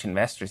approach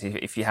investors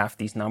if you have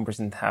these numbers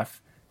and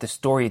have the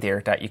story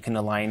there that you can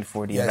align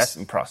for the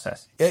investment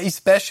process. Yeah,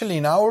 especially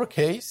in our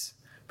case,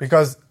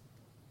 because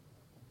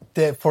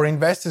for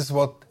investors,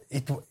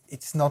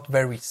 it's not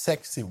very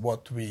sexy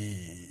what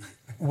we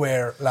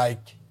were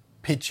like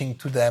pitching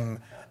to them,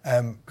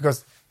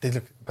 because they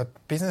look, but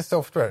business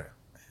software,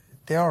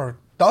 there are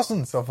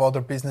dozens of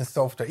other business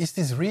software. Is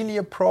this really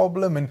a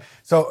problem? And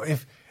so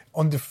if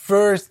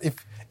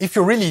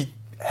you really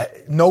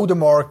know the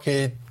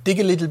market, dig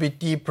a little bit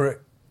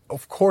deeper,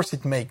 of course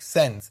it makes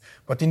sense.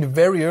 But in the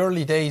very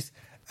early days,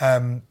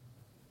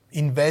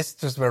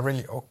 investors were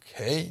really,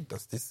 okay,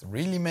 does this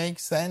really make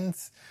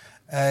sense?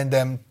 And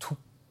to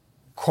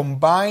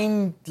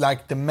combine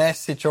like the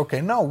message,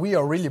 okay, no, we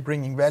are really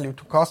bringing value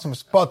to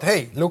customers, but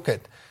hey, look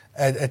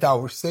at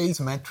our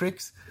sales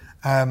metrics.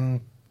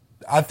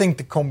 I think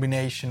the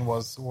combination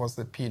was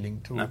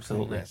appealing to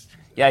investors.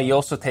 Yeah, you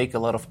also take a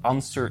lot of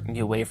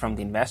uncertainty away from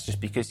the investors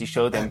because you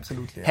show them,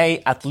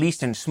 hey, at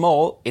least in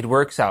small, it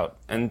works out.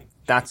 And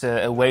that's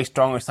a way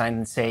stronger sign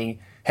than saying,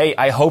 hey,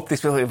 I hope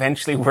this will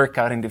eventually work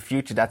out in the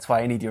future. That's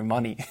why I need your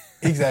money.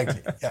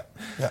 Exactly.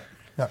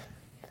 Yeah.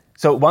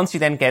 So once you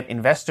then get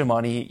investor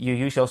money, you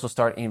usually also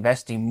start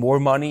investing more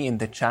money in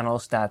the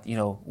channels that,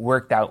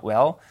 worked out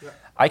well. Yeah.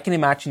 I can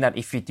imagine that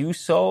if you do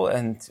so,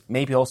 and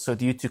maybe also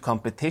due to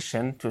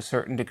competition to a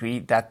certain degree,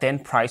 that then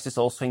prices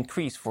also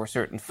increase for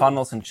certain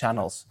funnels and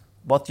channels.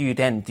 What do you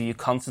then? Do you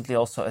constantly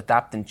also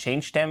adapt and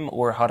change them,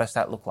 or how does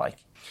that look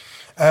like?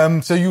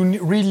 So you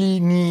really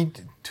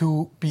need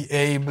to be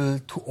able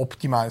to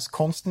optimize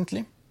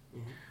constantly.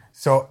 Mm-hmm.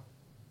 So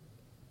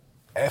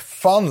a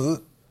funnel,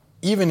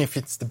 even if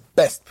it's the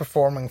best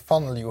performing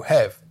funnel you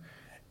have,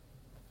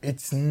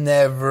 it's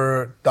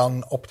never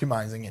done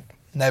optimizing it.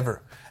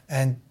 Never.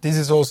 And this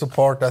is also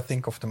part, I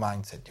think, of the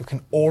mindset. You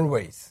can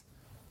always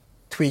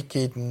tweak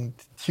it and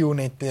tune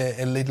it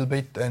a little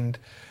bit. And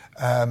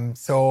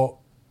so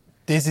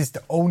this is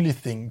the only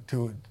thing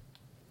to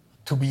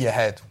be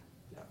ahead.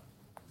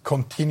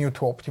 Continue to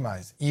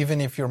optimize.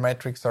 Even if your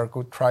metrics are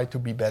good, try to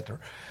be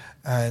better.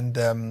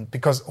 And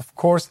because, of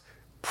course,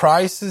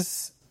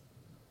 prices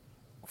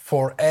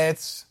for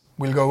ads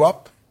will go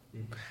up.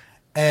 Mm-hmm.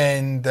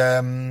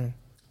 And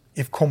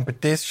if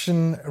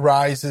competition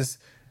rises,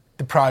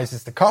 the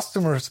prices the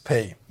customers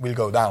pay will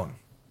go down.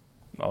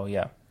 Oh,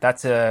 yeah.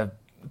 That's a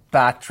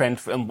bad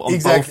trend on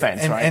exactly. both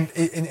ends,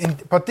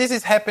 right? But this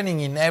is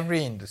happening in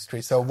every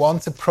industry. So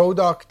once a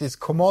product is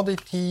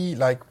commodity,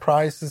 like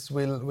prices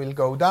will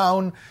go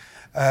down,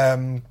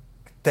 then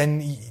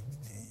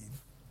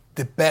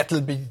the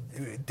battle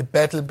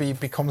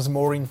becomes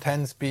more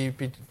intense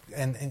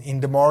and in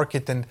the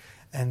market,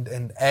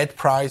 and ad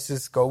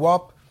prices go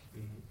up.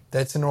 Mm-hmm.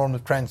 That's a normal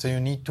trend. So you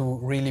need to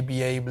really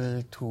be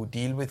able to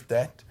deal with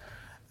that.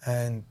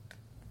 And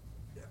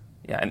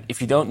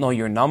if you don't know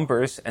your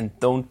numbers and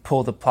don't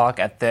pull the plug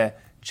at the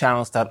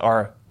channels that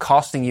are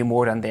costing you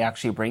more than they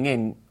actually bring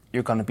in,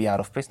 you're going to be out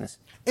of business.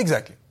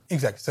 Exactly.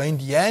 So in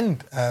the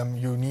end,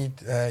 you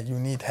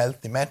need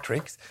healthy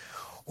metrics.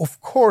 Of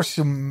course,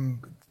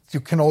 you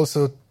can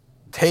also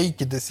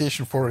take a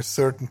decision for a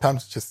certain time.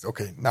 So just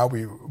now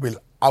we will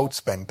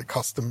outspend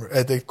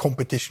the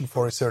competition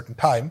for a certain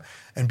time,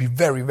 and be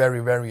very,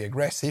 very, very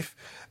aggressive.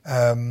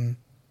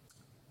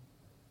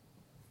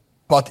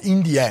 But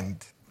in the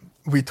end,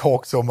 we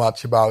talk so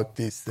much about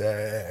this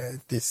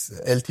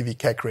LTV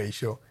CAC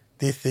ratio.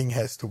 This thing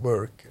has to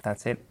work.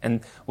 That's it.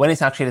 And when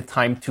is actually the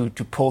time to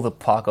pull the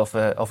plug of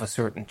a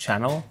certain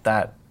channel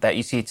that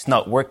you see it's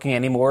not working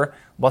anymore?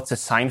 What's a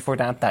sign for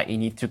that you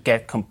need to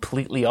get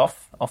completely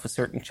off of a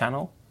certain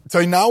channel? So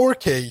in our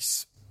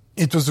case,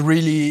 it was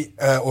really,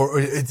 or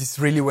it is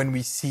really when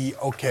we see,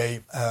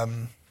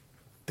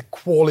 the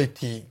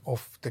quality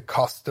of the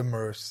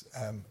customers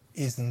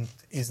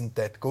isn't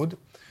that good.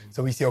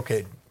 So we see,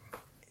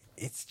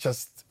 it's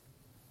just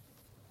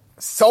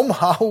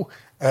somehow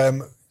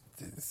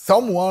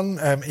someone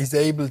is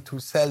able to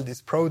sell this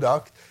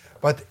product,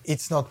 but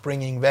it's not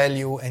bringing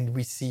value, and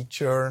we see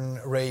churn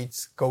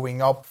rates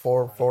going up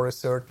for a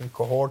certain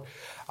cohort.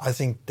 I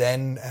think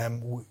then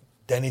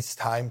it's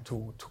time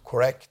to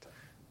correct.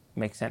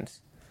 Makes sense.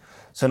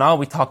 So now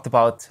we talked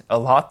about a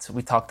lot.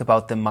 We talked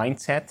about the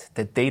mindset,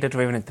 the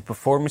data-driven and the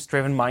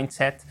performance-driven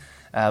mindset.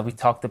 We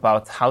talked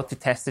about how to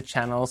test the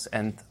channels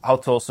and how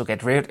to also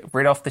get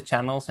rid of the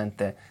channels and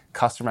the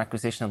customer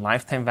acquisition and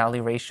lifetime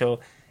value ratio.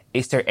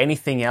 Is there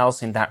anything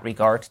else in that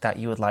regard that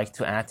you would like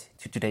to add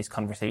to today's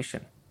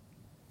conversation?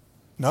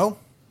 No,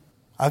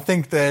 I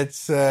think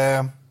that's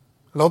a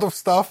lot of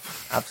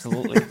stuff.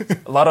 Absolutely.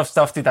 A lot of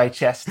stuff to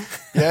digest.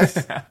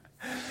 Yes.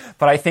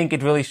 But I think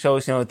it really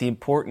shows, the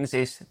importance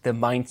is the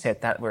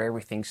mindset, that where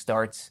everything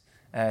starts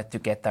to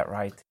get that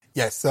right.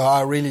 Yes, so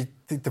I really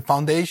think the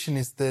foundation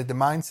is the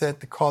mindset,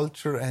 the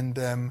culture, and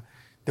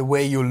the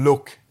way you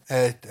look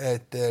at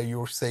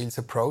your sales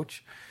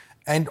approach.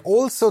 And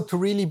also to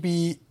really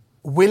be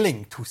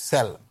willing to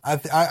sell.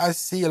 I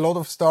see a lot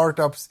of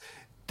startups,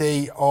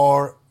 they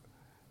are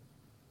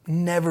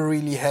never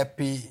really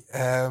happy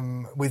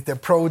with their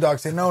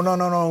products. And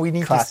no, we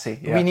need Classy,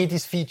 this. Yeah. We need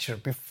this feature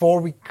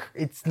before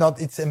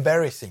it's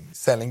embarrassing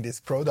selling this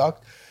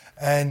product.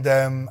 And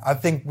I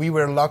think we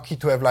were lucky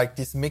to have like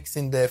this mix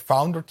in the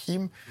founder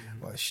team.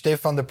 Mm-hmm.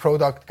 Stefan, the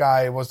product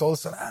guy, was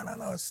also,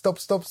 no,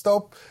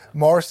 stop.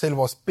 Marcel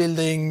was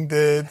building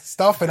the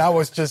stuff and I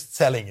was just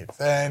selling it.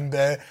 And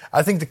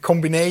I think the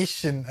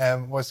combination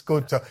was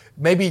good. So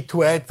maybe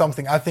to add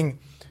something, I think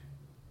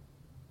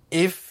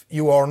if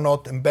you are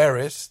not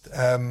embarrassed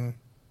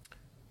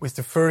with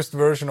the first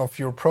version of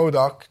your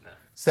product,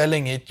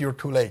 selling it, you're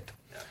too late.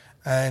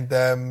 Yeah.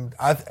 And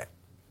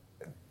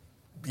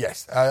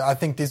I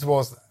think this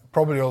was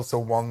probably also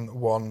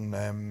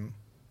one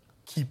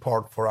key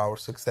part for our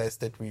success,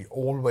 that we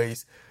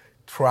always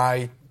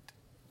try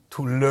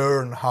to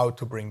learn how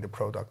to bring the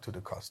product to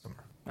the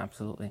customer.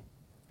 Absolutely.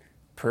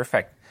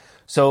 Perfect.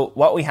 So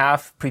what we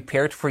have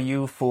prepared for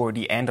you for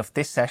the end of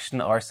this session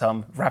are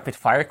some rapid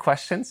fire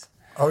questions.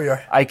 Oh,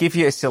 yeah. I give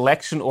you a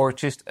selection or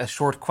just a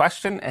short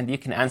question, and you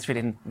can answer it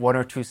in 1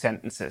 or 2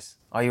 sentences.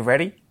 Are you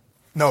ready?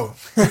 No.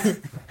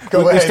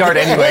 Go ahead. We start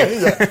anyway.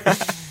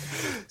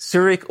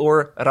 Zurich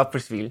or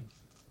Rapperswil?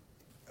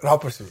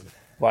 Rapperswil.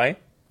 Why?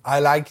 I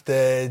like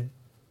the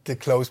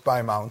close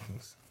by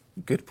mountains.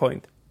 Good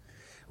point.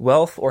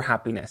 Wealth or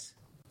happiness?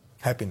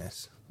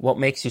 Happiness. What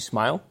makes you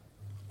smile?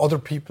 Other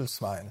people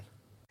smile.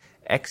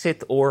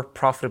 Exit or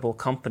profitable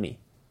company?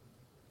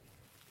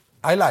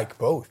 I like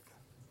both.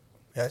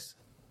 Yes.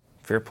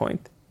 Fair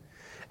point.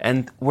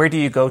 And where do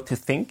you go to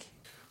think?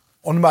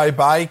 On my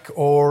bike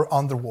or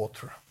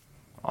underwater.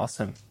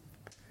 Awesome.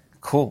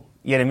 Cool.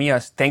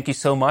 Jeremias, thank you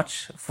so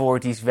much for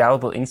these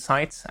valuable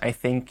insights. I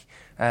think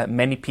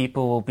many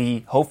people will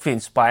be hopefully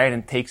inspired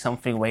and take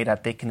something away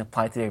that they can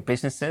apply to their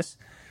businesses.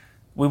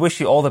 We wish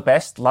you all the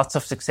best, lots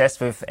of success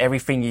with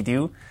everything you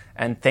do,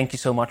 and thank you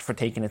so much for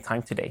taking the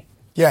time today.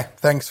 Yeah,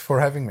 thanks for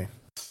having me.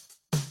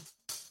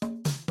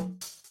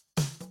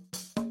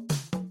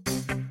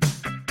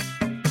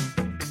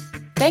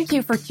 Thank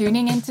you for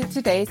tuning into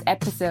today's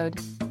episode.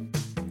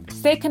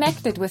 Stay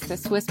connected with the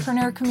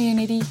Swisspreneur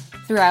community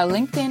through our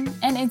LinkedIn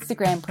and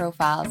Instagram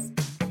profiles.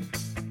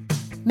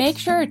 Make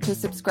sure to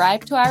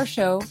subscribe to our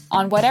show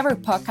on whatever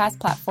podcast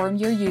platform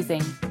you're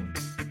using.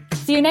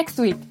 See you next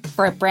week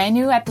for a brand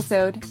new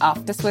episode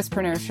of the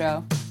Swisspreneur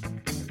Show.